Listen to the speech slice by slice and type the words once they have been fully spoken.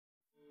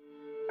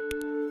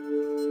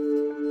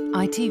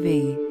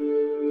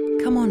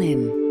ITV. Come on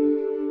in.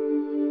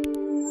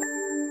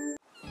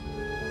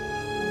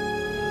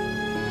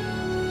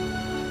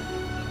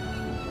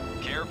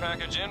 Care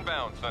package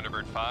inbound,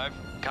 Thunderbird 5.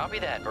 Copy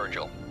that,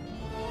 Virgil.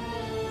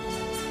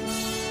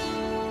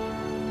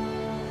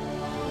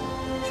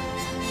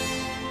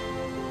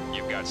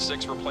 You've got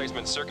 6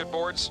 replacement circuit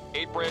boards,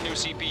 8 brand new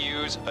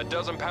CPUs, a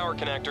dozen power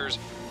connectors,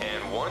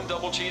 and 1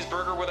 double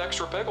cheeseburger with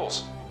extra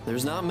pickles.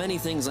 There's not many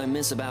things I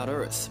miss about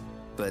Earth,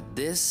 but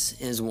this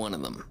is one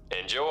of them.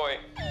 Enjoy.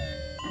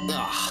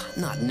 Ugh,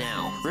 not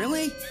now.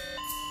 Really?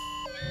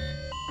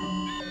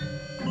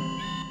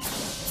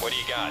 What do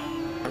you got?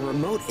 A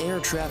remote air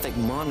traffic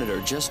monitor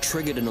just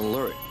triggered an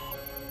alert.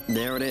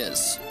 There it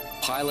is.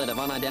 Pilot of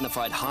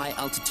unidentified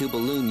high-altitude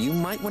balloon, you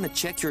might want to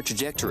check your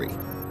trajectory.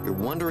 You're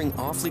wandering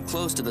awfully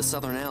close to the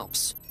Southern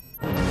Alps.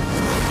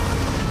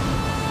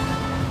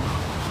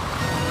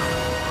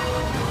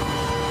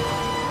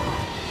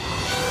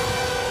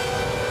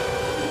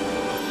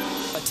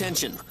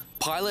 Attention.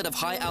 Pilot of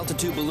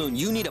high-altitude balloon,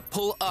 you need to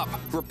pull up.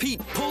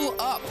 Repeat, pull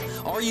up.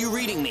 Are you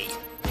reading me?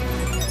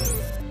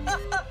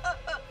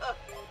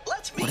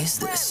 What is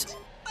this?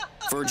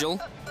 Virgil,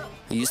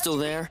 are you still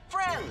there?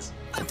 Friends!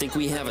 I think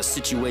we have a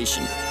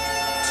situation.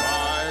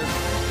 5,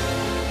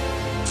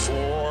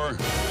 4,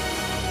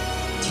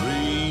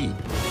 3,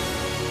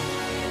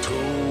 2,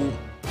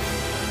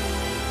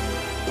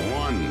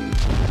 1.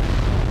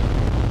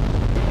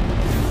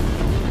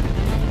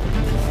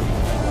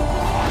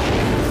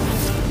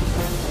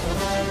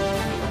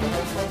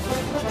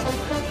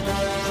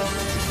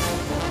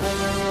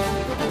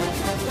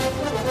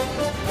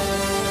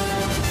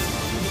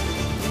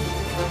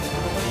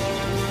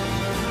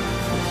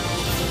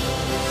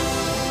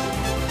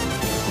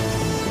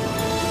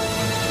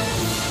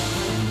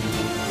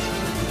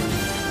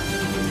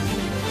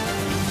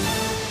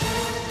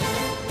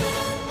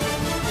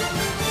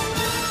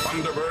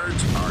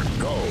 Thunderbirds are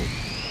go.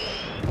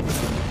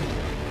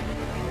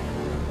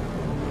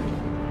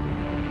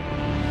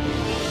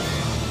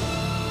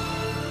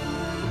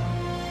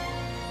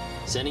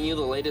 Sending you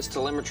the latest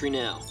telemetry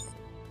now.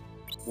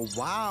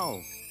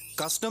 Wow!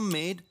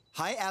 Custom-made,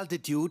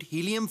 high-altitude,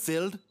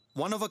 helium-filled,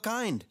 one of a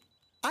kind.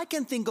 I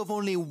can think of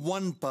only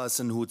one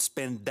person who'd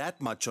spend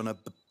that much on a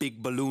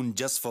big balloon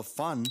just for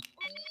fun.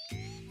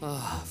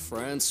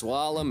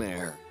 Francois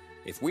Lemaire.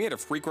 If we had a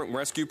frequent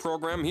rescue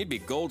program, he'd be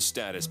gold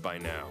status by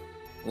now.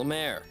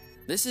 Lemaire,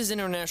 this is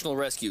International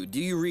Rescue.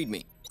 Do you read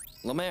me?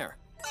 Lemaire.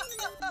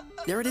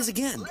 There it is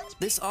again.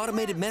 This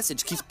automated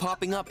message keeps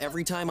popping up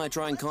every time I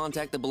try and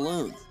contact the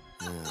balloon.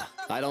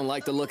 I don't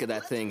like the look of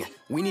that thing.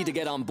 We need to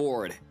get on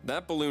board.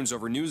 That balloon's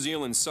over New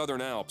Zealand's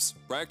Southern Alps,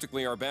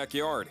 practically our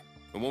backyard.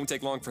 It won't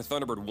take long for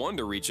Thunderbird 1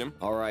 to reach him.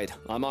 All right,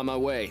 I'm on my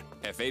way.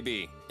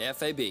 FAB.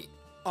 FAB.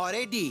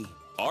 R.A.D.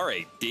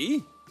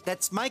 R-A-D?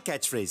 That's my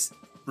catchphrase.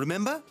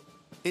 Remember?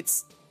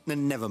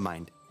 Never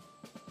mind.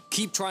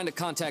 Keep trying to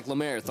contact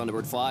Lemaire,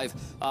 Thunderbird 5.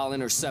 I'll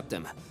intercept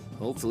him.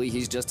 Hopefully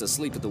he's just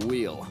asleep at the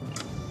wheel.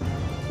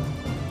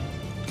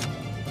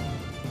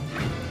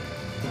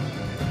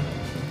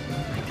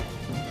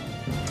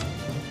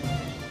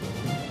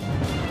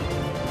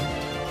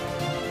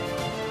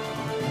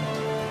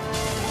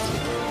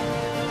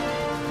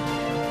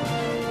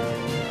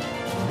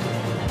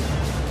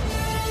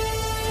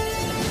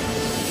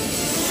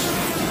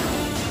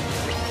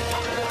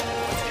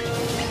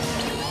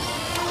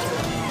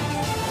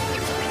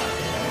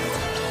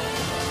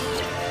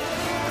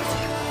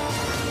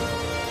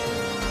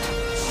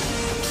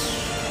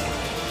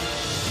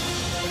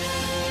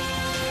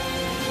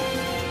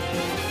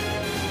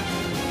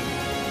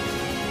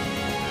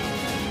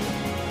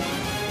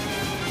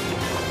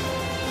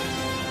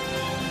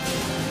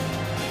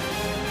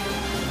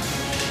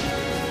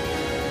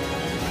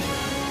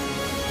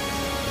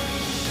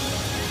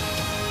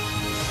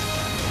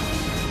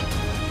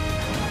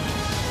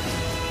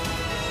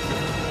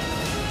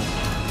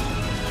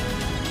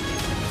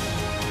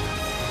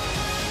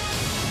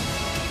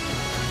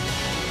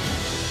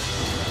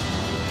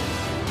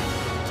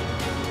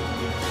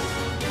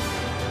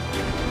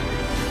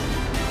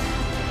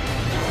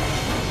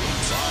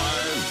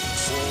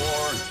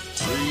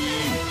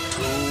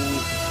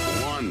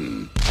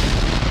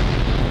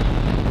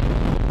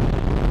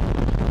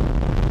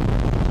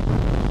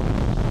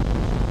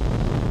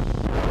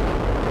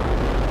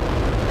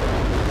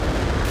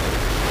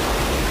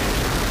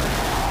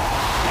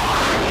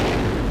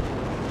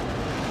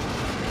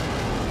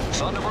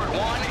 Thunderbird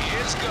 1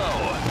 is go.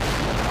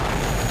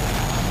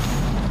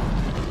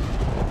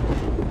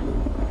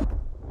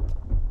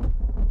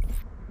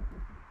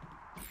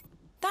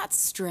 That's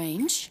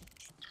strange.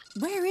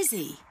 Where is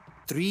he?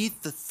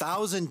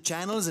 3,000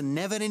 channels and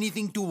never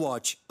anything to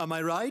watch. Am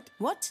I right?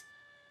 What?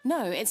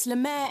 No, it's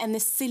Lemaire and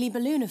this silly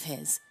balloon of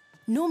his.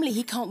 Normally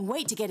he can't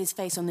wait to get his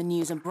face on the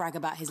news and brag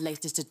about his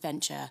latest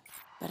adventure.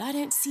 But I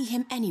don't see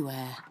him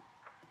anywhere.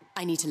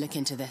 I need to look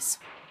into this.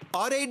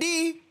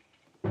 R.A.D.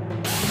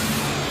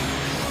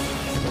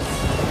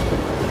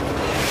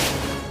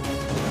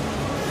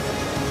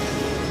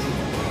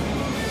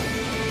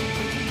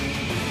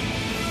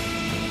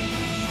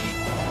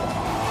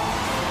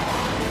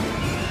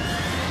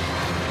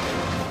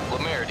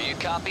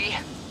 Copy?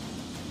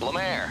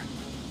 Lemaire.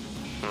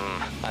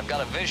 I've got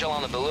a visual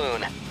on the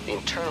balloon. The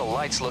internal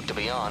lights look to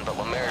be on, but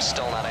Lemaire's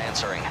still not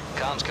answering.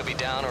 Comms could be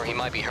down or he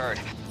might be hurt.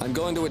 I'm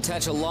going to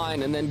attach a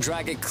line and then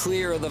drag it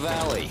clear of the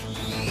valley.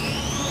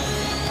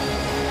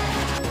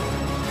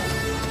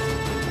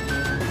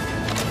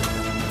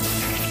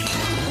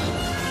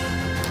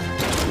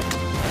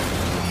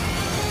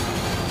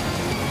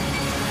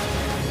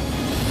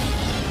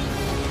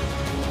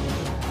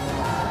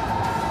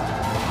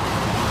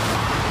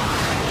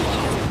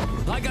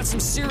 I got some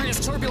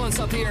serious turbulence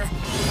up here.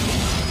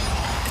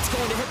 It's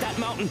going to hit that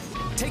mountain.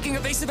 Taking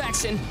evasive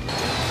action.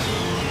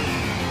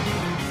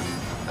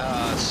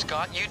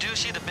 Scott, you do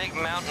see the big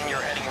mountain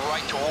you're heading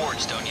right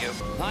towards, don't you?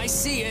 I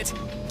see it.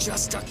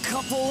 Just a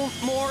couple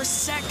more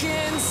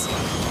seconds.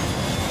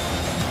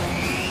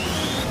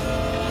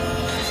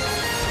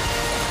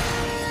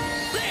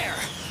 There!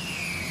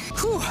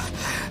 Whew,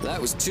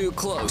 that was too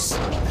close.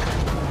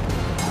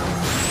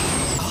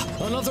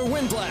 Another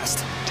wind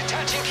blast.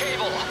 Detaching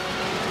cable.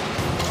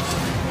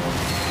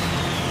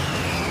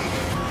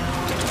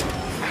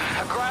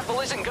 A grapple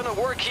isn't gonna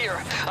work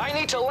here. I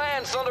need to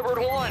land Thunderbird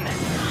 1.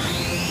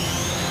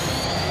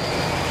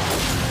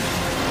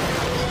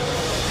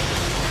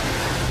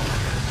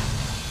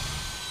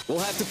 We'll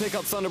have to pick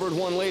up Thunderbird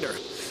 1 later.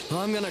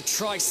 I'm gonna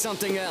try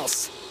something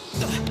else.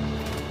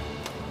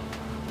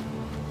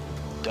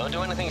 Don't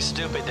do anything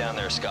stupid down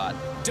there, Scott.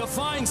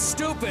 Define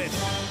stupid!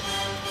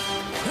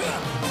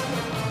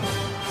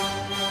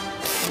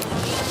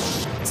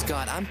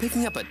 Scott, I'm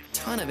picking up a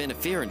ton of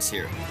interference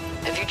here.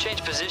 If you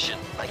change position,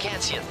 I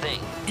can't see a thing.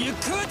 You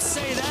could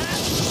say that!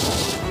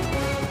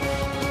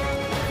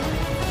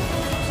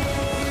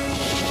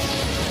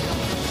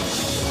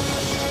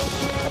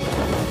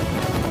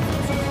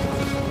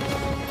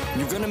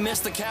 You're gonna miss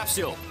the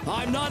capsule.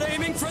 I'm not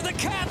aiming for the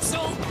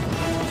capsule!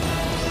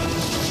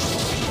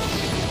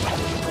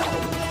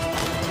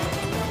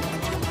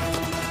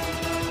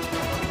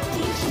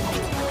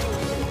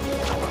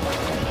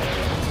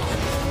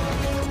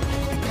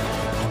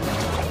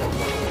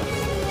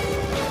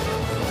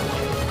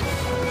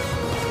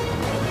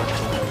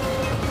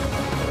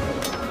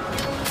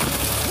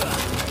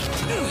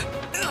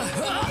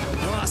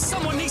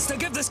 Someone needs to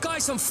give this guy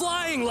some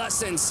flying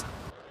lessons!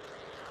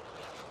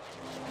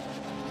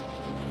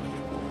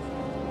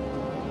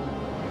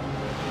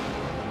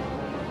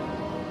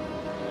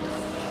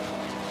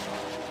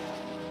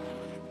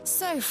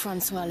 So,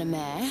 Francois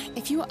Lemaire,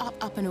 if you were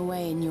up and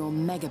away in your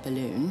mega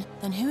balloon,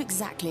 then who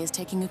exactly is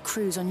taking a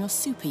cruise on your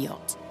super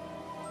yacht?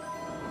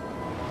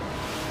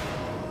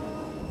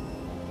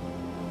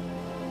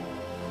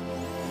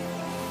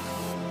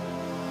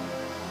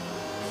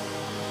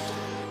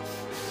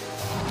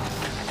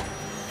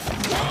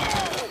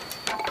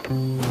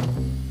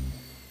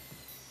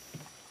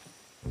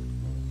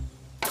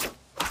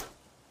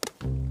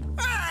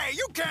 Hey,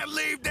 you can't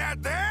leave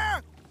that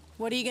there!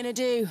 What are you gonna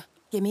do?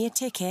 Give me a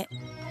ticket.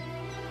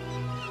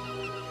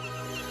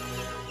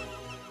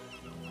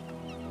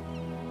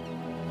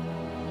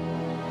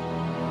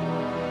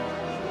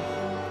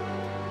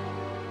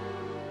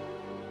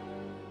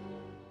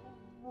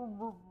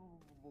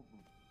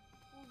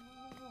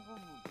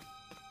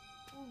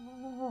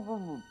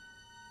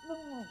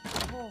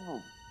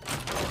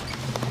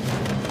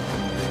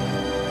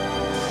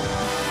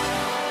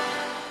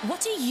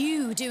 What are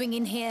you doing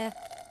in here?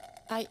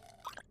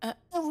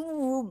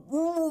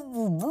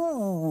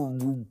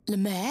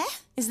 Lemaire?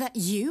 Is that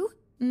you?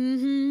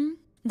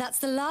 That's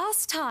the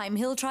last time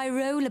he'll try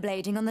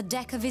rollerblading on the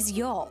deck of his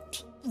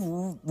yacht.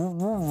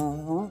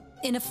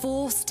 In a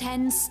force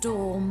 10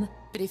 storm.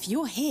 But if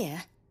you're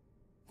here,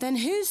 then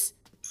who's...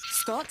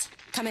 Scott,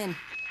 come in.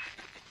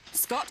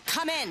 Scott,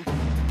 come in!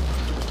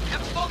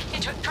 Have booked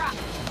into a trap.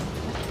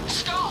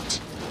 Scott!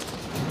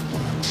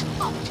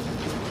 Scott!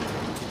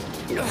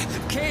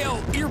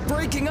 KO, you're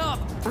breaking up!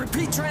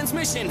 Repeat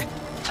transmission!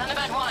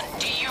 Thunderbird 1,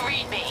 do you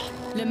read me?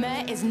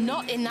 Lemaire is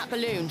not in that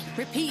balloon.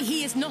 Repeat,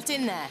 he is not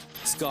in there.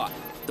 Scott,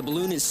 the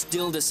balloon is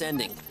still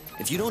descending.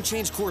 If you don't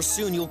change course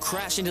soon, you'll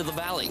crash into the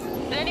valley.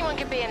 But anyone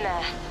could be in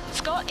there.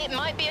 Scott, it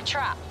might be a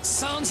trap.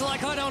 Sounds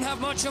like I don't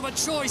have much of a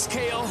choice,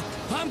 KO.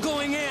 I'm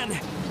going in.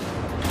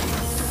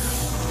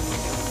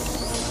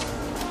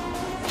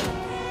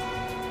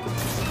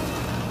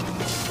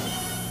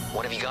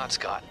 What have you got,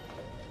 Scott?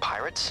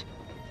 Pirates?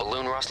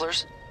 Balloon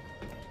rustlers?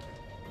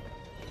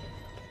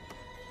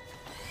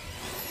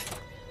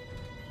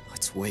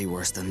 It's way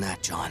worse than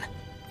that, John.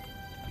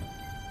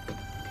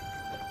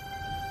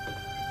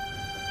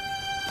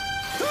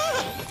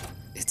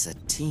 It's a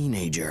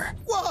teenager.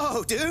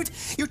 Whoa, dude!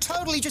 You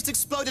totally just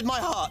exploded my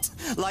heart.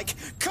 Like,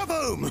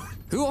 kaboom!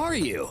 Who are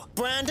you?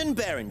 Brandon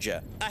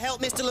Berenger. I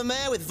help Mr.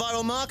 Lemaire with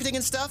viral marketing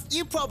and stuff.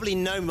 You probably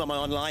know me by my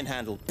online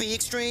handle, Be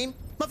Extreme.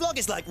 My vlog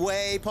is, like,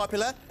 way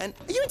popular. And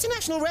are you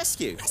International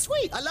Rescue?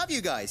 Sweet, I love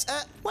you guys.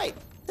 Wait,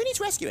 who needs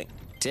rescuing?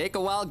 Take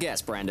a wild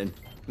guess, Brandon.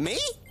 Me?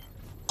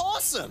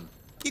 Awesome!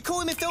 You cool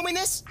with me filming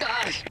this?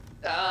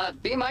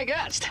 Be my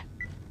guest.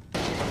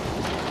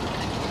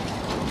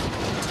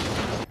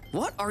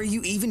 What are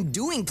you even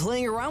doing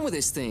playing around with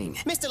this thing?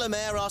 Mr.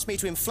 Lemaire asked me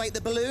to inflate the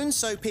balloon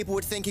so people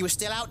would think he was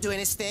still out doing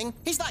his thing.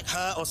 He's like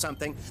hurt or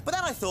something. But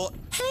then I thought,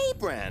 hey,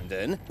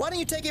 Brandon, why don't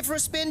you take it for a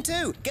spin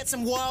too? Get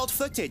some wild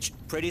footage.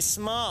 Pretty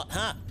smart,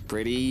 huh?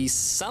 Pretty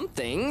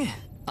something.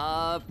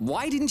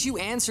 Why didn't you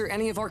answer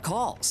any of our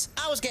calls?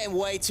 I was getting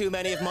way too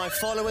many of my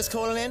followers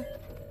calling in.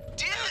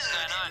 Dude!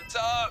 What's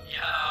up?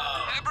 Yo!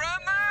 Hey,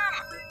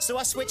 Brandon! So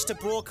I switched to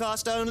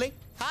broadcast only.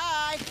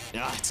 Hi!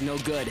 Ah, it's no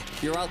good.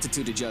 Your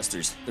altitude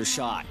adjusters, they're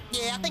shot.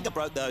 Yeah, I think I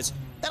broke those.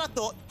 Then I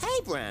thought, hey,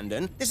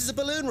 Brandon, this is a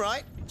balloon,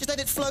 right? Just let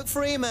it float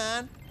free,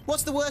 man.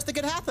 What's the worst that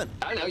could happen?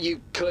 I don't know,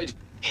 you could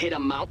hit a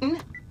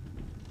mountain?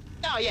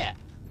 Oh, yeah.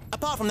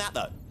 Apart from that,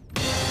 though.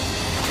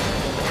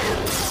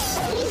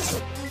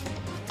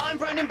 I'm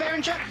Brandon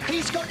Berenger,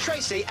 he's Scott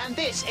Tracy, and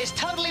this is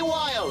Totally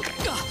Wild.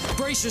 Ugh,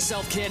 brace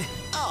yourself, kid.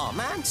 Oh,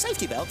 man,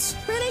 safety belts.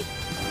 Really?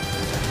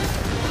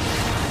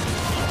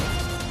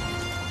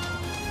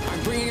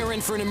 I'm bringing her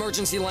in for an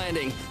emergency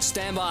landing.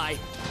 Stand by.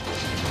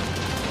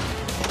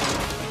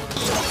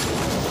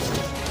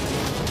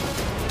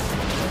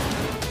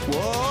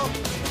 Whoa!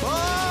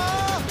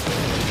 Whoa!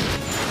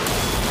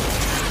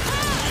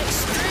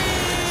 Extreme!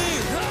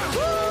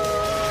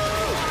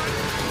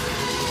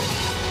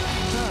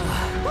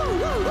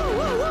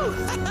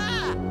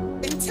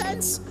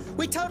 Intense!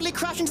 We totally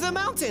crashed into the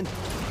mountain!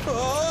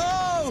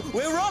 Oh!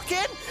 We're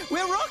rocking!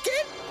 We're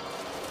rocking!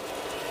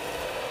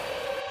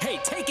 Hey,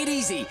 take it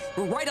easy.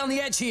 We're right on the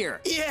edge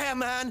here. Yeah,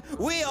 man!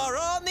 We are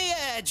on the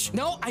edge!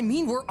 No, I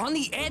mean we're on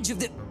the edge of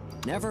the...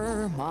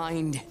 Never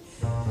mind.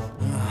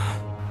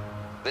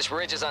 This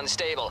ridge is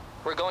unstable.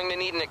 We're going to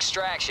need an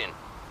extraction.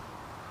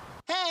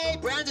 Hey,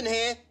 Brandon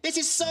here. This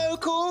is so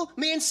cool.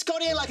 Me and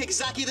Scotty are like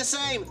exactly the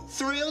same.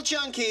 Thrill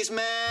junkies,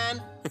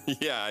 man.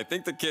 Yeah, I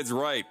think the kid's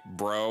right,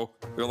 bro.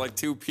 They're like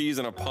two peas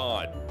in a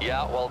pod.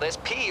 Yeah, well, this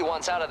pea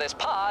wants out of this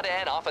pod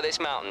and off of this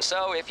mountain,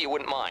 so if you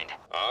wouldn't mind.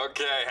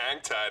 Okay, hang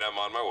tight. I'm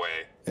on my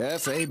way.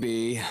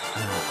 F.A.B.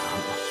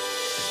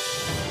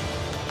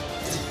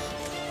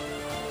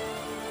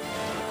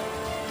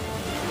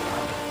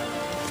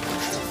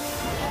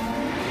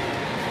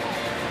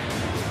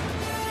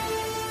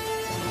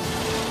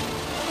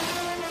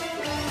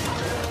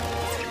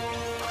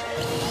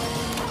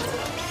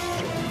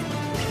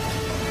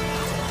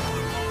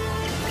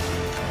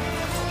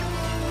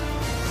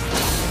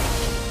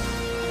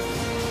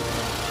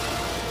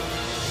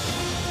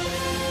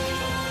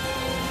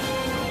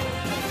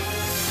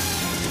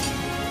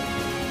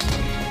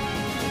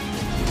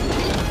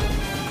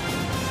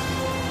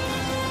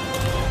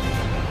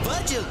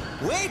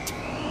 Wait!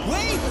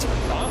 Wait!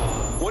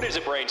 What is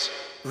it, Brains?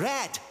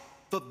 Rad.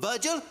 But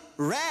Virgil,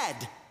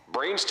 rad.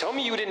 Brains, tell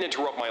me you didn't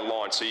interrupt my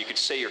launch so you could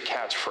say your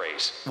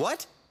catchphrase.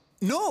 What?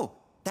 No,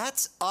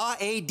 that's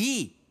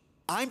R-A-D.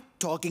 I'm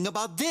talking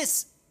about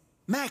this.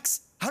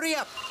 Max, hurry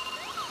up.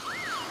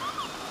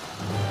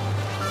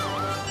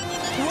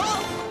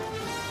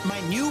 Whoa! My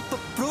new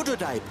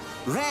prototype,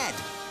 RAD,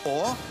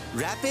 or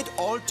Rapid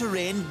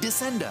All-Terrain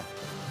Descender.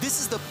 This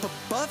is the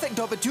perfect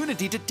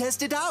opportunity to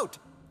test it out.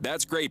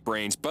 That's great,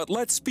 Brains, but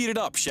let's speed it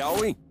up, shall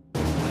we?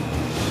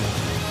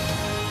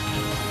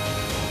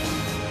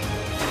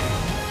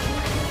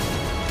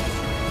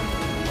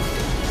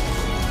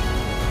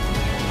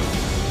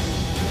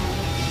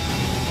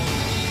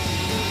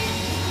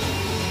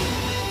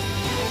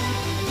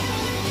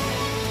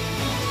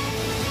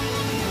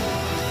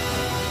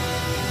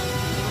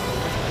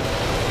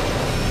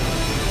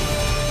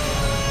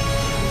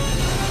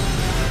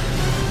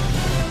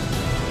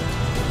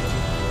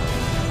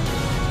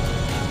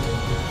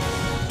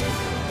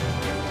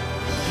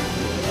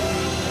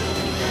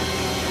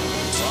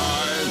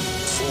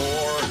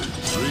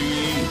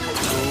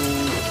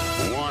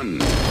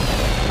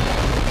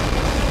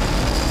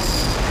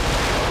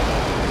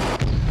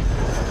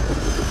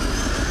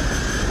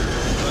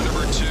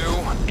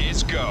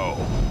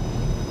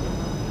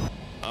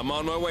 I'm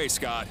on my way,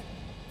 Scott.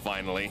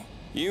 Finally.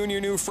 You and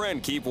your new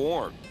friend keep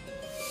warm.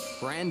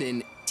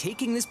 Brandon,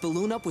 taking this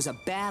balloon up was a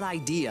bad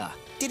idea.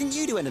 Didn't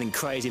you do anything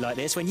crazy like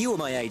this when you were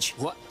my age?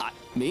 What?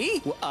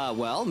 Me?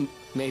 Well,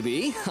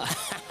 maybe.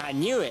 I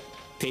knew it.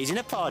 Peas in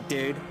a pod,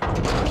 dude.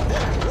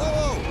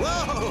 Whoa,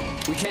 whoa!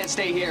 We can't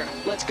stay here.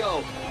 Let's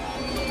go.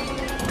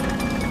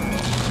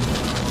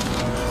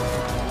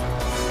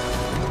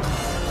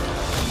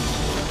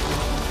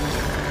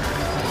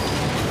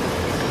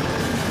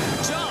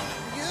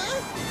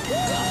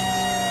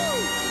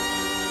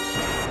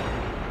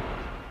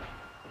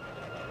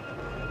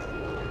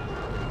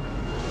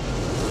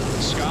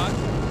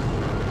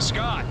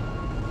 Scott,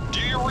 do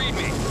you read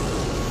me?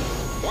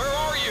 Where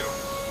are you?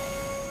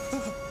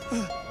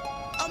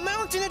 A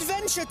mountain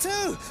adventure,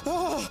 too!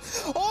 Oh,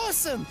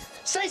 awesome!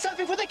 Say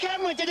something for the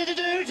camera,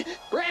 dude!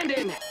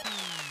 Brandon!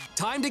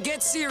 Time to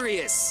get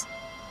serious!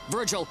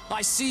 Virgil,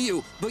 I see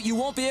you, but you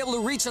won't be able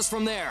to reach us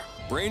from there.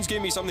 Brains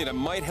gave me something that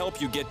might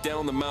help you get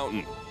down the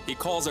mountain. He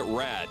calls it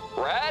RAD.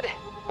 Rad?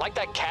 Like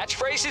that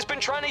catchphrase he's been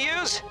trying to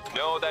use?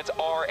 No, that's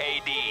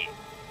R-A-D.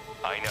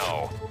 I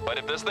know, but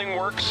if this thing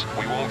works,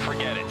 we won't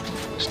forget it.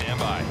 Stand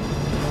by.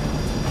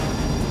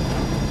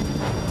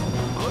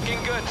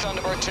 Looking good,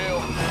 Thunderbird 2.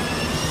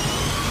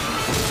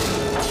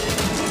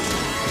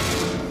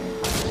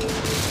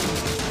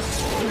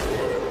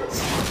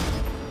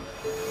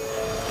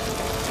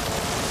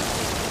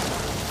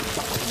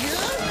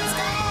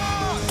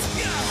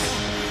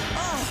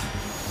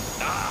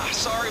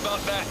 Sorry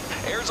about that.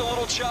 Air's a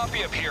little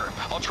choppy up here.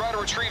 I'll try to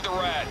retrieve the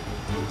rad.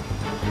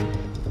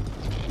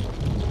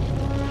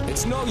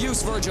 It's no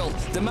use, Virgil.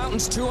 The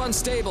mountain's too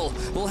unstable.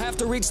 We'll have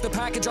to reach the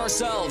package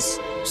ourselves.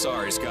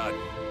 Sorry, Scott.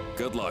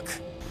 Good luck.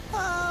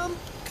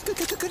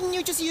 Couldn't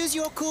you just use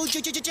your cool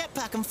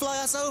jetpack and fly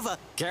us over?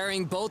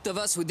 Carrying both of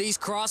us with these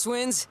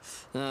crosswinds?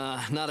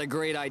 Not a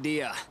great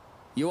idea.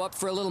 You up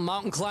for a little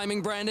mountain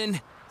climbing, Brandon?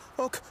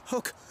 Ok.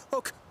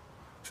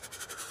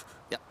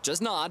 Yeah,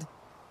 just nod.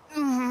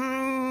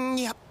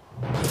 Yep.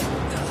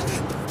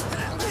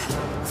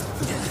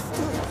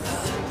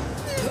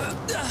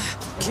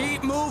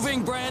 Keep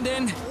moving,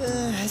 Brandon.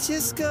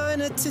 Just going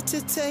to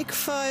take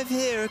 5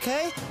 here,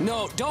 okay?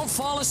 No, don't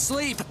fall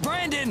asleep.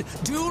 Brandon,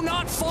 do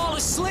not fall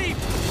asleep.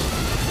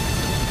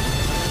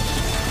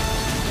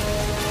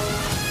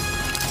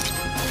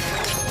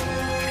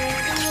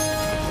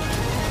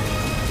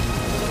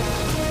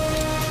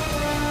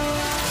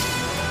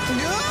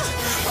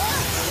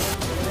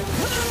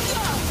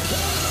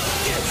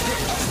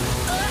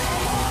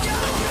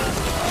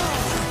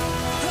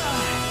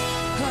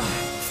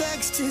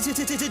 Thanks,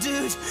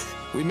 dude.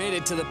 We made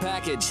it to the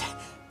package.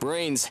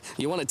 Brains,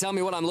 you want to tell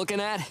me what I'm looking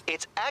at?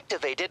 It's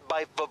activated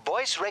by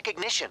voice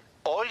recognition.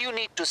 All you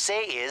need to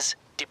say is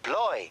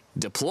deploy.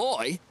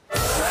 Deploy?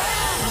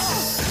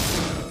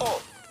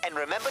 Oh, and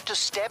remember to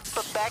step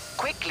back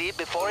quickly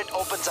before it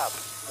opens up.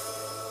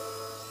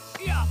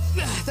 Yeah.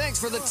 Thanks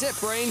for the tip,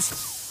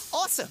 Brains.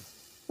 Awesome.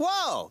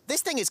 Whoa,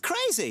 this thing is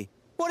crazy.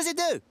 What does it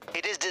do?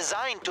 It is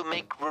designed to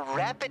make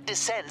rapid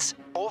descents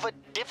over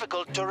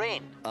difficult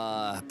terrain.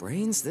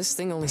 Brains, this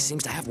thing only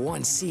seems to have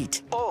one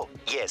seat. Oh,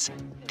 yes.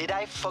 Did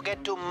I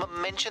forget to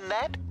mention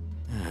that?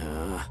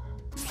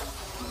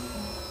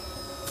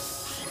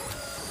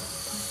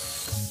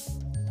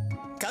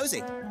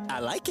 Cozy. I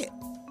like it.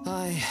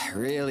 I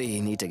really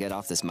need to get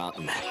off this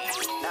mountain.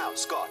 Now,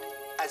 Scott,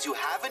 as you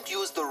haven't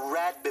used the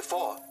rad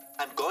before,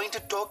 I'm going to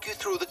talk you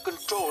through the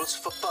controls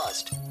for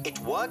first. It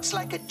works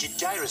like a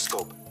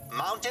gyroscope,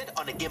 mounted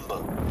on a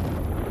gimbal.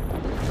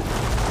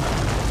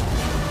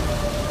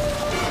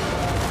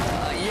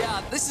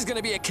 Yeah, this is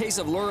gonna be a case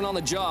of learn on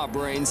the job,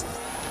 Brains.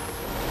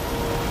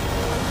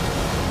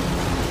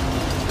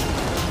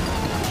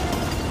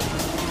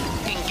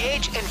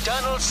 Engage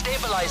internal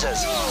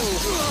stabilizers.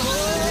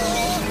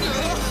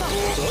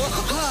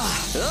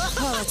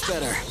 Oh, that's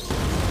better.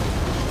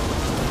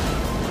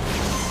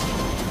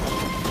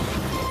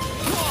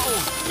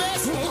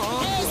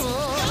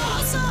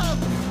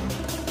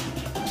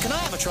 Can I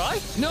have a try?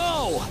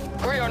 No!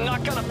 We are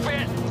not gonna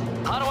fit.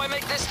 How do I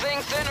make this thing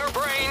thinner,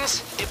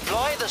 Brains?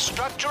 Deploy the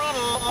structural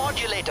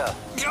modulator.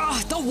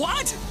 The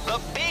what? The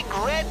big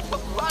red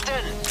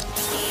button.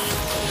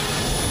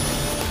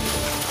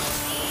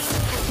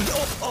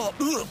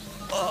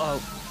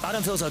 I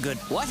don't feel so good.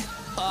 What?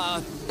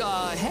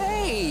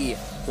 Hey!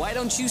 Why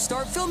don't you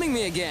start filming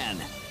me again?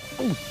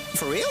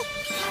 For real?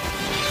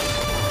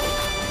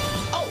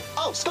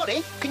 Oh,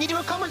 Scotty, can you do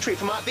a commentary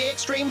from our Be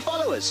Extreme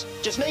followers?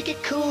 Just make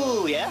it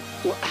cool, yeah?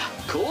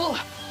 Cool?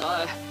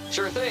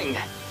 Sure thing.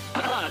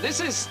 This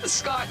is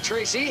Scott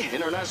Tracy,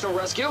 International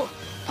Rescue,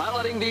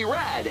 piloting the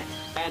RAD.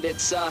 And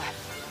it's,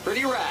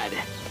 pretty rad,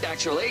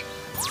 actually.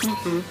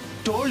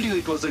 Told you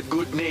it was a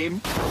good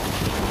name.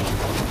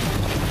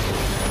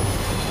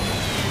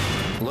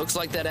 Looks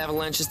like that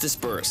avalanche is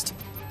dispersed.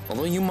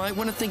 Although you might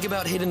want to think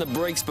about hitting the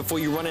brakes before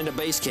you run into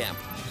base camp.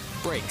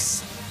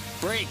 Brakes.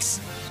 Brakes.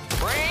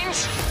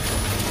 Brains?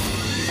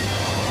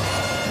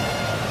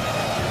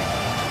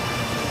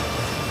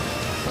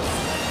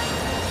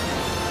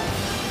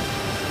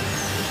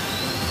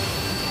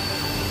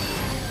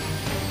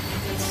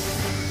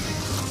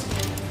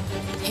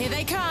 Here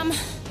they come.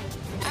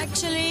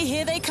 Actually,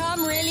 here they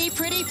come really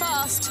pretty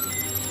fast.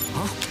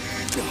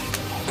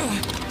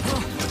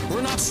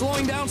 We're not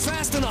slowing down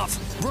fast enough.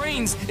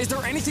 Brains, is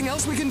there anything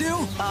else we can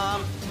do?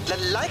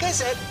 Like I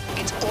said,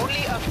 it's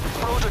only a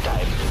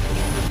prototype.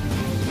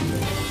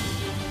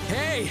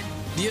 Hey,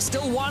 do you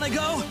still want to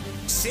go?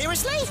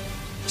 Seriously?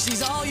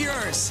 She's all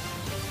yours.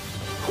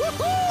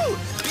 Woohoo!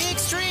 Be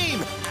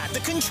Extreme at the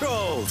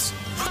controls.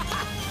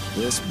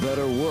 This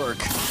better work.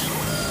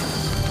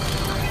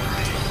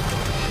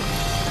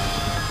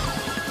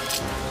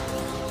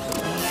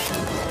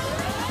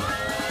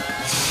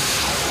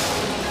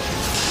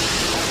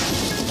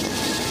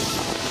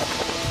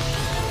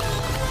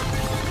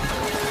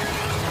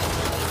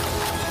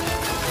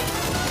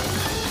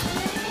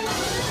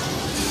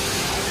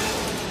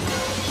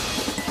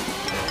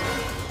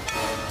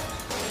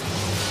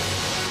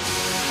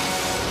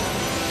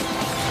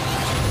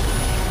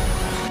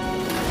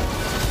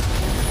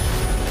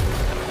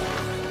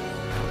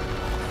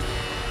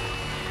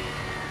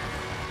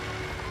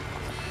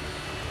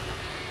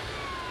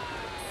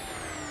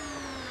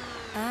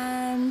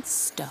 And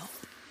stop.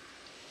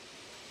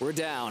 We're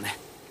down.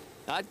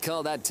 I'd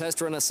call that test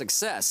run a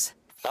success.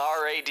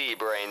 R.A.D.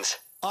 brains.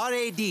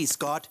 R.A.D.,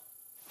 Scott.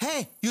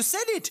 Hey, you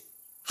said it!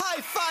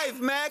 High five,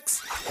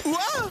 Max!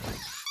 Whoa!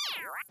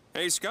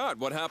 Hey, Scott,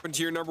 what happened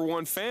to your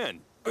 #1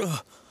 fan?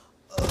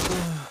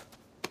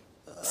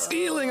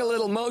 Feeling a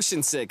little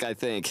motion sick, I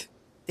think.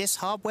 This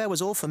hardware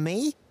was all for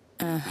me?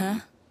 Uh-huh.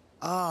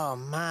 Oh,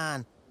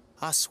 man.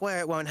 I swear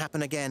it won't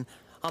happen again.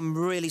 I'm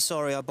really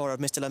sorry I borrowed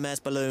Mr. Lemaire's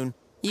balloon.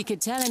 You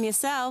could tell him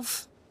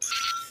yourself.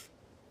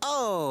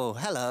 Oh,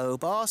 hello,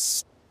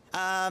 boss.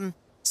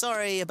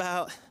 Sorry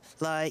about,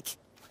 like,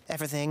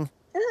 everything.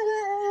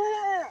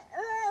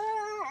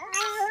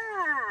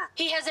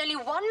 He has only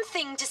one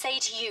thing to say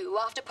to you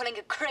after pulling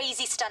a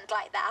crazy stunt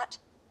like that.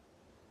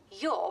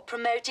 You're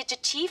promoted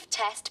to Chief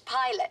Test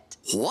Pilot.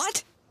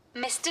 What?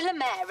 Mr.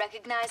 Lemaire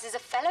recognizes a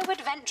fellow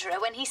adventurer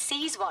when he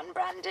sees one,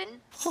 Brandon.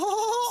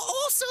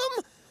 Oh,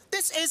 awesome!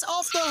 This is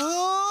off the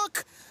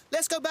hook!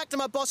 Let's go back to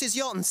my boss's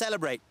yacht and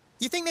celebrate.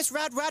 You think this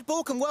rad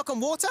ball can work on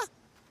water?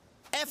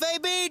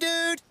 FAB,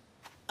 dude!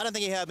 I don't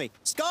think he heard me.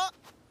 Scott?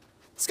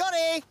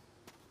 Scotty!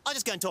 I'll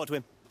just go and talk to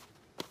him.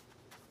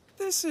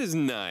 This is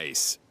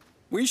nice.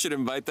 We should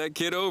invite that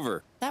kid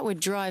over. That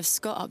would drive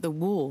Scott up the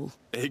wall.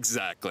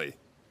 Exactly.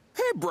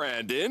 Hey,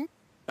 Brandon.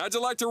 How'd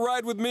you like to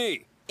ride with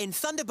me? In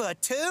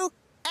Thunderbird 2?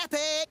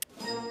 Epic!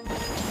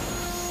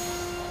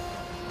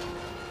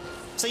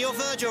 So you're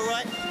Virgil,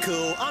 right?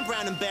 Cool. I'm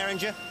Brandon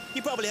Berenger.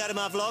 You probably heard of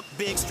my vlog,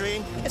 Be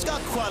Extreme. It's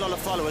got quite a lot of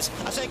followers.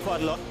 I say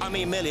quite a lot, I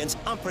mean millions.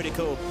 I'm pretty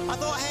cool. I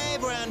thought, hey,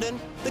 Brandon,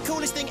 the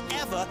coolest thing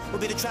ever would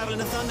be to travel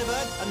in a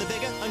Thunderbird, and the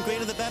bigger and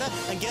greener the better.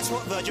 And guess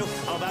what, Virgil?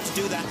 I'm about to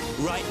do that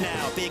right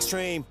now. Be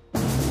Extreme.